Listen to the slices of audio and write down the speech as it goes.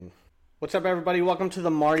What's up, everybody? Welcome to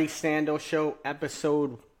the Marty SANDO Show,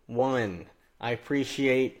 episode 1. I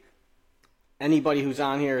appreciate anybody who's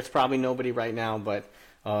on here. It's probably nobody right now, but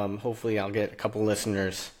hopefully I'll get a couple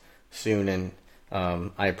listeners soon, and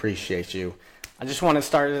I appreciate you. I just want to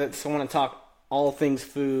start it, so I want to talk all things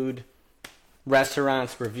food,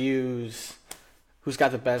 restaurants, reviews, who's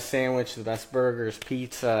got the best sandwich, the best burgers,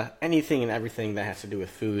 pizza, anything and everything that has to do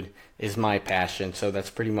with food is my passion. So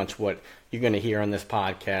that's pretty much what you're going to hear on this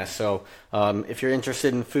podcast. So if you're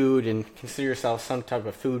interested in food and consider yourself some type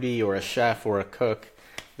of foodie or a chef or a cook,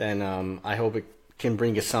 then I hope it can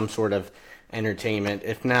bring you some sort of entertainment.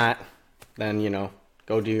 If not, then,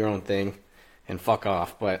 go do your own thing and fuck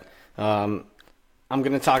off. But I'm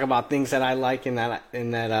going to talk about things that I like and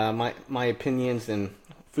that my opinions and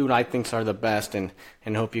food I think are the best, and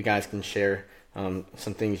hope you guys can share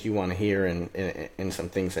some things you want to hear and some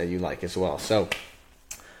things that you like as well. So,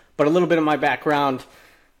 but a little bit of my background.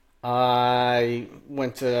 I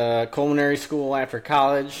went to culinary school after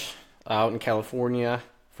college out in California,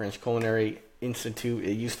 French Culinary Institute.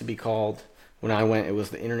 It used to be called, when I went, it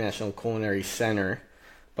was the International Culinary Center,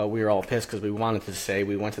 but we were all pissed because we wanted to say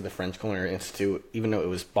we went to the French Culinary Institute, even though it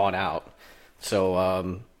was bought out. So,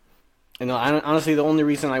 honestly, the only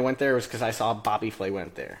reason I went there was because I saw Bobby Flay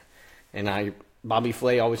went there. And Bobby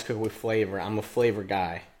Flay always cooked with flavor. I'm a flavor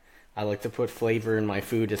guy. I like to put flavor in my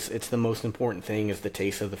food. It's the most important thing is the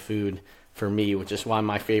taste of the food for me, which is why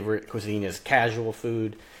my favorite cuisine is casual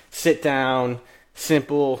food. Sit down,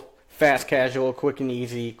 simple, fast casual, quick and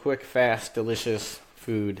easy, quick, fast, delicious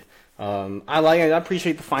food. I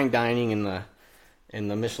appreciate the fine dining and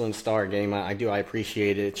the Michelin star game. I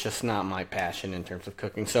appreciate it. It's just not my passion in terms of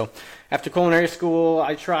cooking. So after culinary school,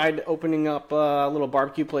 I tried opening up a little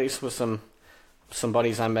barbecue place with some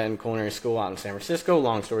buddies I met in culinary school out in San Francisco.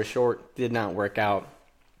 Long story short, did not work out.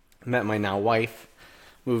 Met my now wife,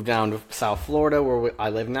 moved down to South Florida where I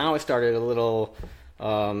live now. I started a little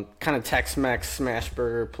kind of Tex-Mex smash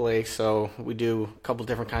burger place. So we do a couple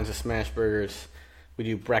different kinds of smash burgers. We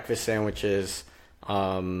do breakfast sandwiches,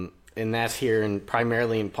 and that's here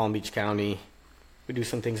primarily in Palm Beach County. We do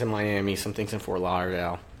some things in Miami, some things in Fort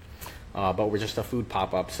Lauderdale, but we're just a food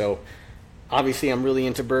pop-up. So obviously I'm really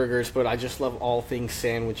into burgers, but I just love all things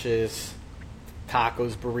sandwiches,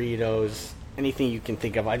 tacos, burritos, anything you can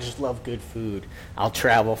think of. I just love good food. I'll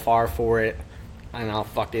travel far for it, and I'll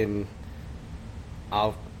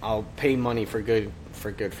pay money for good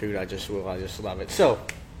food. I just love it. So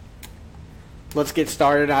let's get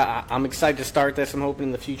started. I'm excited to start this. I'm hoping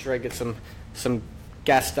in the future I get some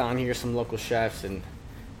guests on here, some local chefs,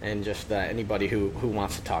 and just anybody who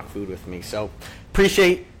wants to talk food with me. So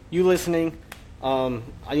appreciate you listening. I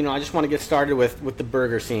just want to get started with the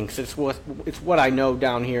burger scene because it's what I know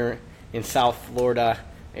down here in South Florida,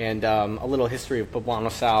 and a little history of Poblano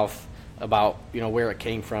South about where it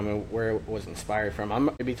came from and where it was inspired from.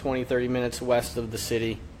 I'm maybe 20-30 minutes west of the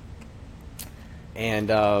city. And,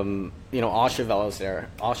 Auchevelle is there.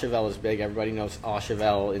 Auchevelle is big. Everybody knows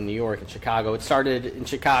Auchevelle in New York and Chicago. It started in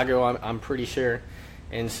Chicago, I'm pretty sure.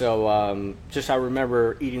 And so I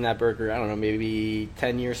remember eating that burger, I don't know, maybe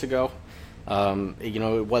 10 years ago.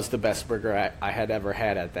 It was the best burger I had ever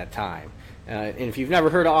had at that time. And if you've never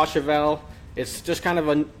heard of Auchevelle, it's just kind of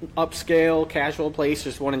an upscale, casual place.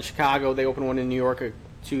 There's one in Chicago. They opened one in New York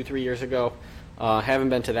 2-3 years ago. Haven't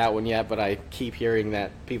been to that one yet, but I keep hearing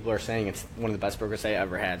that people are saying it's one of the best burgers I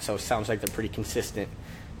ever had. So it sounds like they're pretty consistent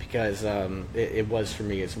because it was for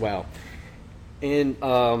me as well. And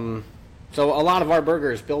so a lot of our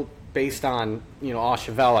burgers built based on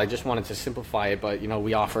Auchevelle. I just wanted to simplify it, but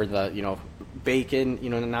we offer the bacon,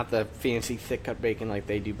 not the fancy thick cut bacon like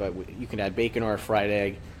they do, but you can add bacon or a fried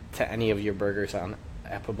egg to any of your burgers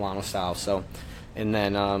at Poblano South. So. And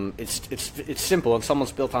then it's simple. It's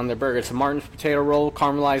almost built on their burger. It's a Martin's potato roll,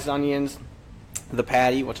 caramelized onions, the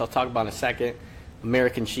patty, which I'll talk about in a second,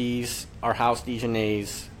 American cheese, our house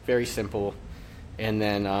Dijonnaise, very simple, and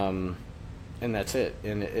then and that's it.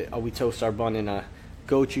 And we toast our bun in a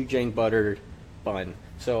gochujang buttered bun.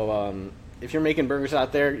 So if you're making burgers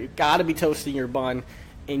out there, you got to be toasting your bun,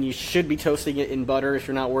 and you should be toasting it in butter if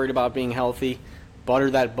you're not worried about being healthy.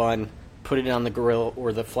 Butter that bun, put it on the grill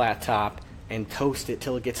or the flat top, and toast it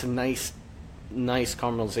till it gets a nice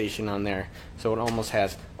caramelization on there, so it almost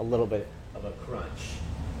has a little bit of a crunch.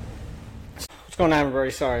 What's going on,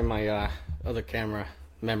 everybody? Sorry, my other camera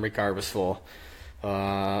memory card was full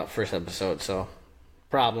first episode, so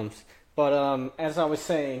problems. But as I was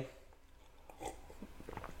saying,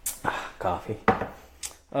 coffee.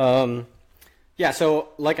 So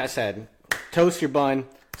like I said, toast your bun.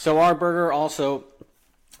 So our burger also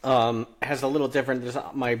has a little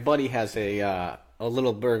different. My buddy has a a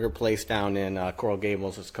little burger place down in Coral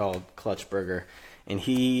Gables. It's called Clutch Burger, and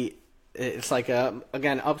it's like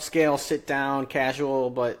again, upscale, sit down, casual,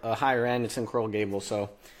 but a higher end. It's in Coral Gables, so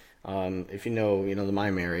if you know the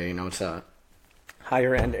Mime area, it's a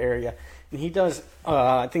higher end area. And he does,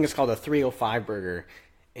 I think it's called a 305 burger,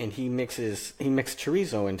 and he mixed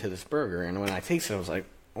chorizo into this burger. And when I tasted it, I was like,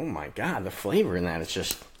 oh my god, the flavor in that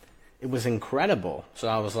it was incredible. So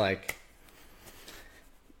I was like,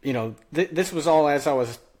 this was all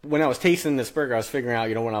when I was tasting this burger, I was figuring out,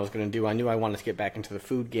 what I was going to do. I knew I wanted to get back into the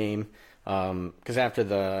food game, because after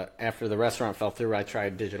the restaurant fell through, I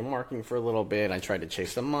tried digital marketing for a little bit. I tried to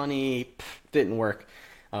chase the money, didn't work.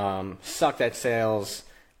 Sucked at sales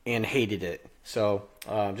and hated it. So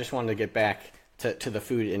just wanted to get back to the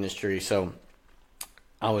food industry. So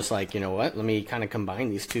I was like, you know what? Let me kind of combine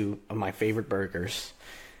these two of my favorite burgers,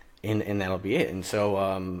 and that'll be it. And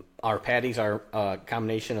so our patties are a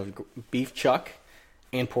combination of beef chuck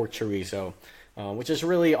and pork chorizo, which is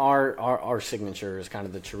really our signature, is kind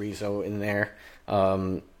of the chorizo in there.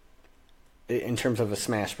 In terms of a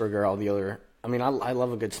smash burger, all the other, I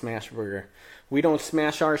love a good smash burger. We don't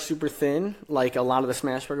smash ours super thin like a lot of the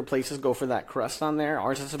smash burger places go for that crust on there.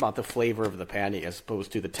 Ours is about the flavor of the patty as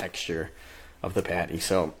opposed to the texture of the patty.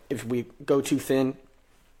 So if we go too thin,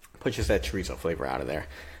 pushes that chorizo flavor out of there.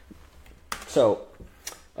 So,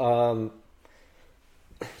 yeah,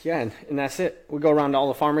 and that's it. We go around to all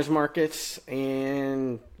the farmers markets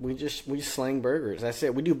and we just slang burgers. That's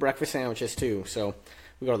it. We do breakfast sandwiches too. So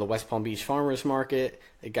we go to the West Palm Beach Farmers Market.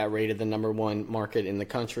 It got rated the #1 market in the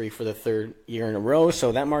country for the 3rd year in a row.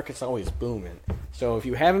 So that market's always booming. So if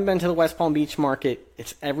you haven't been to the West Palm Beach Market,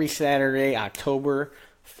 it's every Saturday, October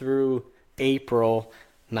through April,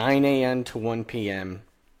 9 a.m. to 1 p.m.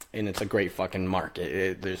 And it's a great fucking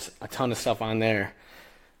market. There's a ton of stuff on there.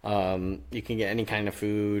 You can get any kind of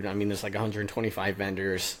food. There's like 125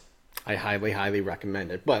 vendors. I highly, highly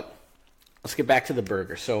recommend it. But let's get back to the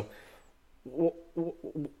burger. So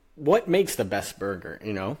what makes the best burger,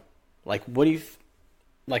 Like, what do you...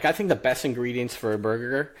 I think the best ingredients for a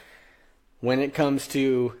burger, when it comes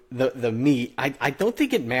to the meat, I don't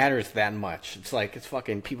think it matters that much. It's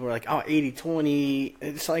fucking... People are like, oh, 80-20.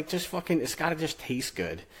 It's like, just fucking... It's gotta just taste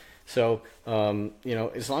good. So,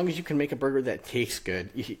 as long as you can make a burger that tastes good,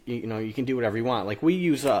 you can do whatever you want. Like, we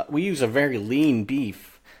use a very lean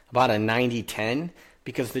beef, about a 90-10,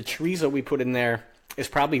 because the chorizo we put in there is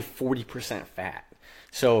probably 40% fat.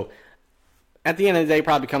 So, at the end of the day, it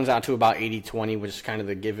probably comes out to about 80-20, which is kind of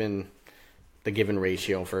the given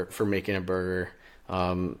ratio for making a burger.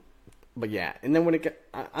 But yeah, and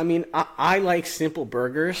then I like simple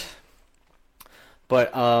burgers,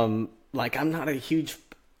 but I'm not a huge...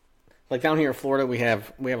 Like down here in Florida, we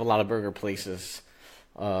have a lot of burger places.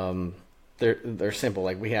 They're simple.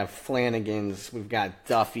 Like we have Flanagan's, we've got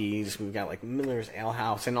Duffy's, we've got like Miller's Ale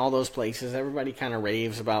House, and all those places. Everybody kind of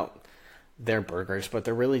raves about their burgers, but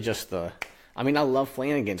they're really just I love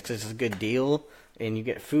Flanagan's because it's a good deal and you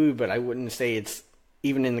get food, but I wouldn't say it's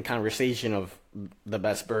even in the conversation of the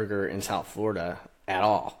best burger in South Florida at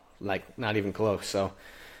all. Like not even close. So,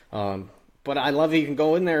 but I love that you can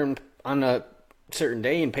go in there and on a certain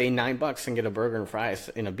day and pay $9 and get a burger and fries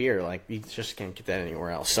and a beer. Like you just can't get that anywhere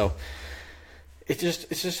else. So it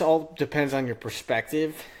just all depends on your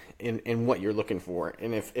perspective and what you're looking for,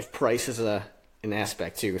 and if price is an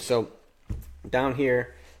aspect too. So down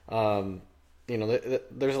here, there's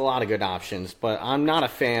a lot of good options, but I'm not a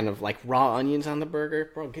fan of like raw onions on the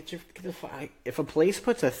burger. Bro, if a place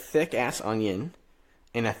puts a thick ass onion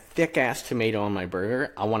and a thick ass tomato on my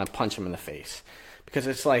burger, I want to punch them in the face, because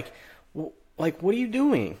it's like, what are you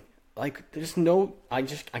doing? Like, there's no... I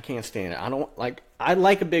can't stand it. I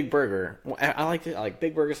like a big burger. I like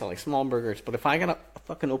big burgers. I like small burgers. But if I gotta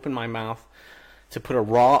fucking open my mouth to put a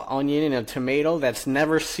raw onion and a tomato that's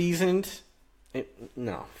never seasoned,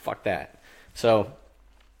 no, fuck that. So,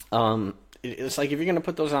 it's like if you're gonna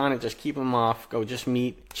put those on it, just keep them off. Go just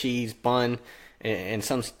meat, cheese, bun, and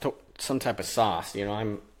some type of sauce.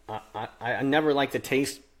 I never like to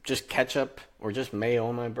taste just ketchup or just mayo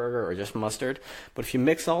on my burger or just mustard. But if you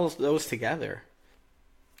mix all those together,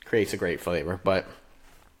 it creates a great flavor. But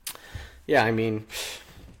yeah, I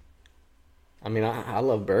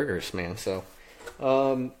love burgers, man. So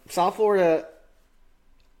South Florida,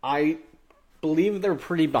 I believe they're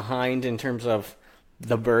pretty behind in terms of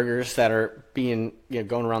the burgers that are being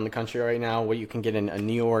going around the country right now. What you can get in a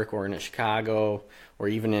New York or in a Chicago or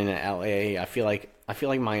even in a LA. I feel like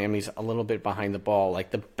Miami's a little bit behind the ball.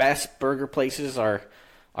 Like the best burger places are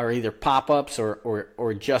either pop-ups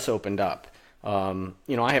or just opened up. I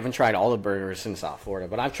haven't tried all the burgers in South Florida,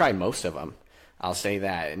 but I've tried most of them. I'll say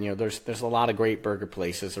that. And there's a lot of great burger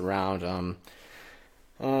places around.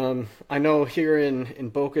 I know here in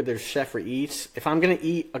Boca there's Chef Eats. If I'm gonna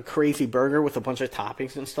eat a crazy burger with a bunch of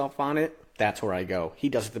toppings and stuff on it, that's where I go. He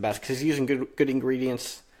does it the best because he's using good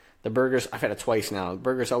ingredients. The burgers, I've had it twice now. The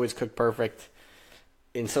burgers always cook perfect.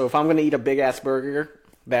 And so if I'm gonna eat a big ass burger,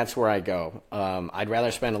 that's where I go. I'd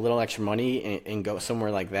rather spend a little extra money and go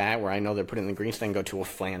somewhere like that where I know they're putting the ingredients than go to a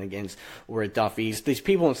Flanagan's or a Duffy's. These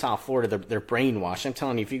people in South Florida, they're brainwashed. I'm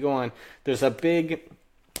telling you, if you go on, there's a big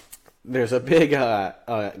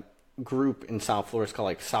group in South Florida. It's called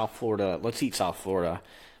like South Florida. Let's Eat South Florida.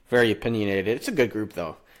 Very opinionated. It's a good group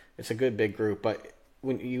though. It's a good big group. But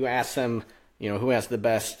when you ask them, who has the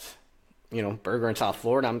best, burger in South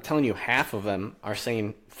Florida, I'm telling you, half of them are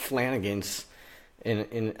saying Flanagan's.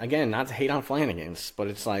 And again, not to hate on Flanagan's, but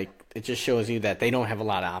it's like it just shows you that they don't have a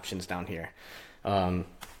lot of options down here. I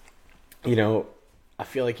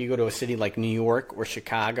feel like you go to a city like New York or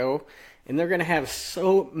Chicago, and they're gonna have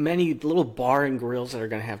so many little bar and grills that are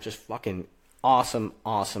gonna have just fucking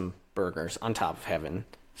awesome burgers on top of heaven.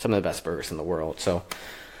 Some of the best burgers in the world. So,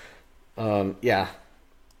 yeah,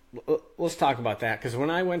 let's talk about that because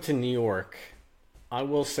when I went to New York, I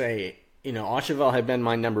will say, Auchevelle had been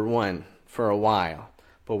my number one for a while,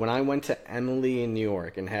 but when I went to Emily in New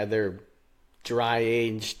York and had their dry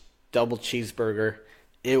aged double cheeseburger,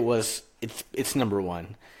 it's number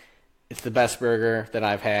one. It's the best burger that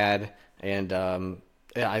I've had, and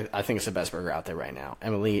I think it's the best burger out there right now.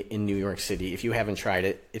 Emily in New York City. If you haven't tried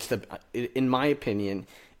it, in my opinion,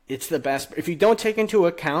 it's the best. If you don't take into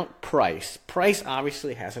account price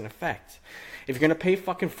obviously has an effect. If you're gonna pay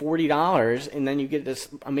fucking $40 and then you get this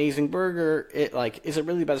amazing burger, is it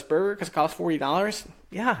really the best burger because it costs $40?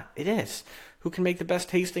 Yeah, it is. Who can make the best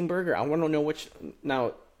tasting burger? I want to know which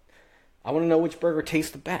burger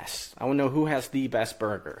tastes the best. I want to know who has the best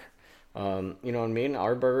burger. You know what I mean?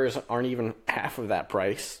 Our burgers aren't even half of that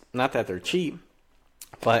price. Not that they're cheap,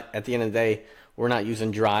 but at the end of the day, we're not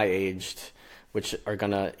using dry aged, which are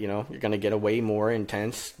gonna, you're gonna get a way more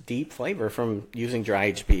intense, deep flavor from using dry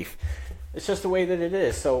aged beef. It's just the way that it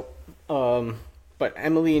is. So, but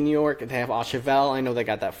Emily in New York, they have Auchevelle. I know they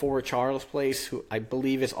got that Fort Charles place, who I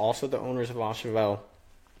believe is also the owners of Auchevelle.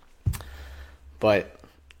 But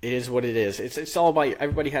it is what it is. It's all about,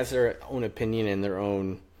 everybody has their own opinion and their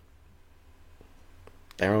own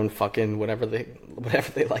fucking whatever they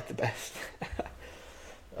like the best.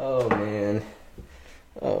 Oh man.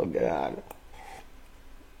 Oh god.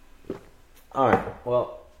 All right.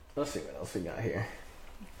 Well, let's see what else we got here.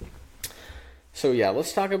 So yeah,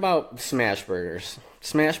 let's talk about smash burgers.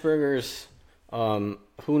 Smash burgers, who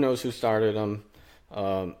knows who started them?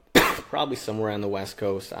 Probably somewhere on the West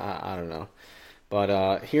Coast. I don't know,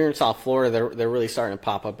 but here in South Florida, they're really starting to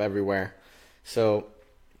pop up everywhere. So,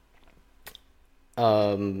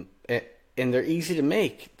 and they're easy to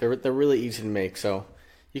make. They're really easy to make. So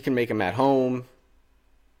you can make them at home,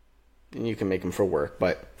 and you can make them for work.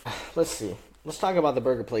 But let's see. Let's talk about the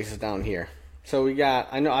burger places down here. So we got,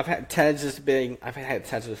 I know I've had Ted's is big. I've had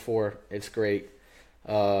Ted's before. It's great.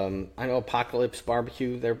 I know Apocalypse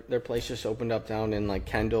Barbecue, their place just opened up down in like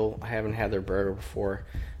Kendall. I haven't had their burger before,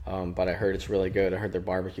 but I heard it's really good. I heard their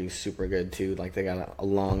barbecue is super good too. Like they got a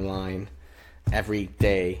long line every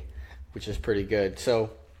day, which is pretty good.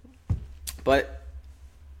 So, but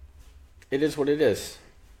it is what it is.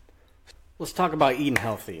 Let's talk about eating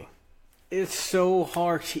healthy. It's so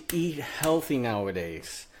hard to eat healthy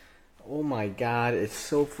nowadays. Oh my god, it's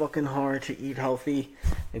so fucking hard to eat healthy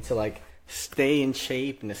and to like stay in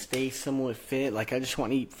shape and to stay somewhat fit. Like I just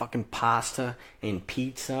want to eat fucking pasta and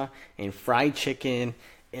pizza and fried chicken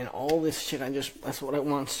and all this shit. That's what I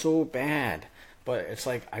want so bad. But it's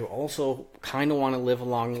like I also kind of want to live a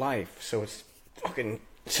long life. So it's fucking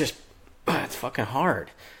hard.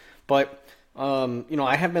 But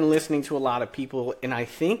I have been listening to a lot of people, and I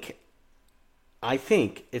think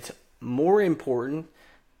it's more important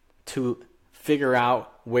to figure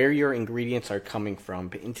out where your ingredients are coming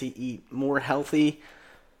from and to eat more healthy,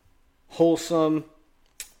 wholesome,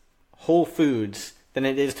 whole foods than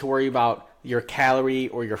it is to worry about your calorie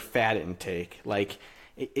or your fat intake. Like,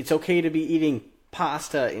 it's okay to be eating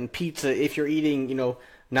pasta and pizza if you're eating,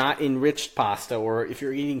 not enriched pasta, or if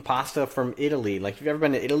you're eating pasta from Italy. Like, if you've ever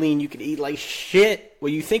been to Italy and you could eat like shit,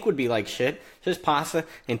 what you think would be like shit, just pasta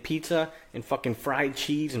and pizza and fucking fried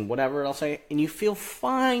cheese and whatever else, and you feel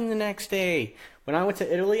fine the next day. When I went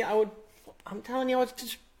to Italy, I'm telling you, I was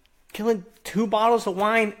just killing 2 bottles of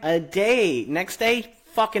wine a day. Next day,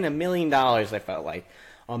 fucking $1 million, I felt like.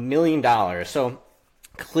 $1 million. So,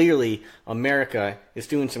 clearly, America is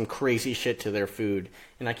doing some crazy shit to their food.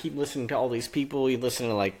 And I keep listening to all these people. You listen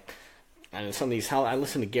to, like, and some of these, I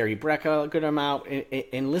listen to Gary Brecka a good amount,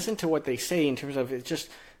 and listen to what they say in terms of it's just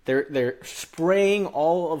they're spraying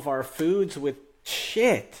all of our foods with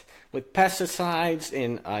shit, with pesticides,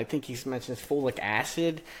 and I think he's mentioned folic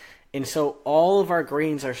acid, and so all of our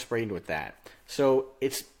grains are sprayed with that. So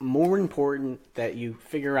it's more important that you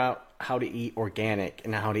figure out how to eat organic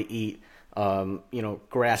and how to eat,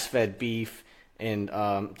 grass-fed beef, and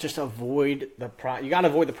just avoid you got to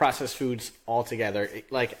avoid the processed foods altogether.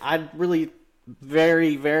 Like, I really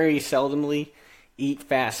very, very seldomly eat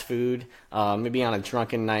fast food, maybe on a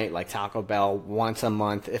drunken night like Taco Bell once a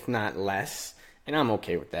month, if not less, and I'm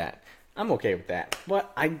okay with that.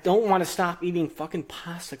 But I don't want to stop eating fucking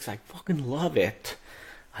pasta because I fucking love it.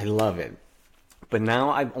 I love it. But now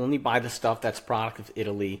I only buy the stuff that's product of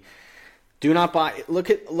Italy. Do not buy. Look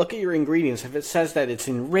at your ingredients. If it says that it's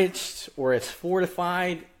enriched or it's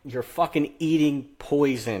fortified, you're fucking eating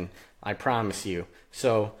poison. I promise you.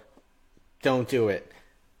 So don't do it.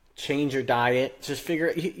 Change your diet. Just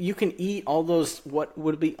figure you can eat all those what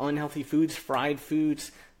would be unhealthy foods, fried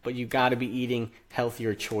foods, but you got to be eating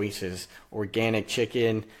healthier choices. Organic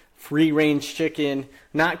chicken, free-range chicken,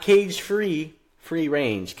 not cage-free,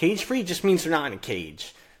 free-range. Cage-free just means they're not in a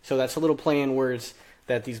cage. So that's a little play on words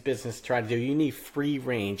that these businesses try to do. You need free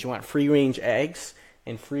range. You want free range eggs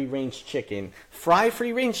and free range chicken. Fry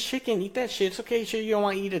free range chicken. Eat that shit. It's okay. Sure, you don't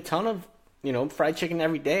want to eat a ton of fried chicken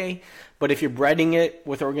every day. But if you're breading it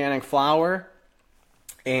with organic flour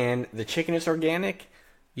and the chicken is organic,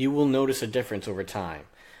 you will notice a difference over time.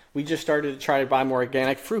 We just started to try to buy more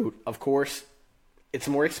organic fruit. Of course, it's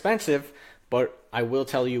more expensive, but I will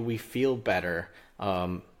tell you, we feel better.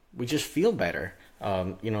 We just feel better.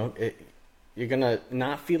 You're going to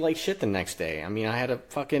not feel like shit the next day. I mean, I had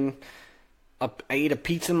I ate a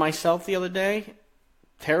pizza myself the other day.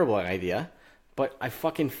 Terrible idea. But I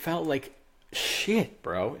fucking felt like shit,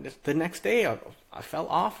 bro. The next day, I felt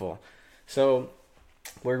awful. So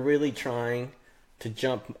we're really trying to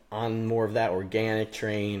jump on more of that organic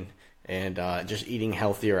train and just eating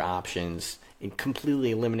healthier options and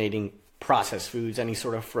completely eliminating processed foods, any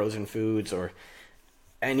sort of frozen foods or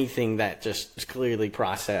anything that just is clearly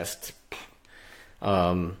processed.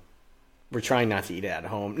 We're trying not to eat it at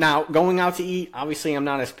home. Now, going out to eat, obviously I'm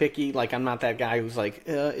not as picky. Like, I'm not that guy who's like,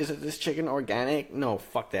 is this chicken organic? No,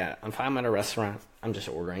 fuck that. If I'm at a restaurant, I'm just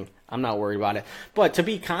ordering. I'm not worried about it. But to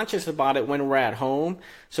be conscious about it when we're at home,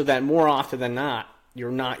 so that more often than not,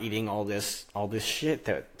 you're not eating all this shit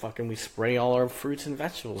that fucking we spray all our fruits and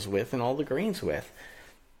vegetables with and all the grains with.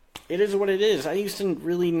 It is what it is. I used to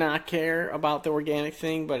really not care about the organic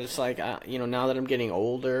thing, but it's like, now that I'm getting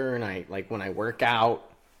older and when I work out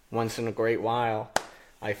once in a great while,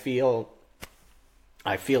 I feel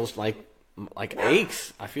like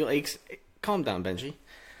aches. I feel aches. Calm down, Benji.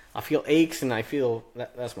 I feel aches and I feel,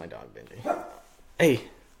 that's my dog, Benji. Hey,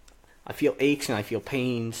 I feel aches and I feel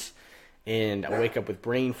pains and I wake up with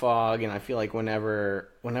brain fog and I feel like whenever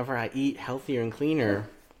I eat healthier and cleaner,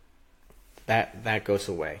 that goes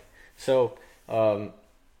away. So,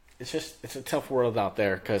 it's a tough world out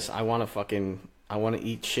there because I want to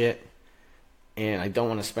eat shit and I don't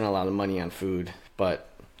want to spend a lot of money on food, but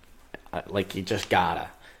you just gotta.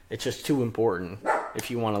 It's just too important if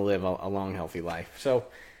you want to live a long, healthy life. So,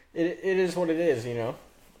 it is what it is, It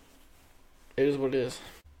is what it is.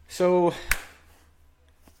 So,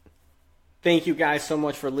 thank you guys so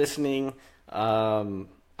much for listening. I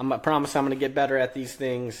promise I'm going to get better at these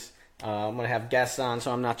things. I'm going to have guests on,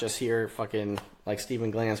 so I'm not just here fucking like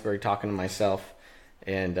Steven Glansberg talking to myself.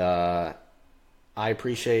 And I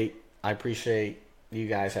appreciate you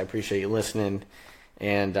guys. I appreciate you listening.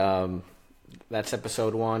 And that's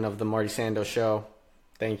episode 1 of the Marty SANDO Show.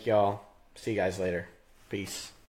 Thank y'all. See you guys later. Peace.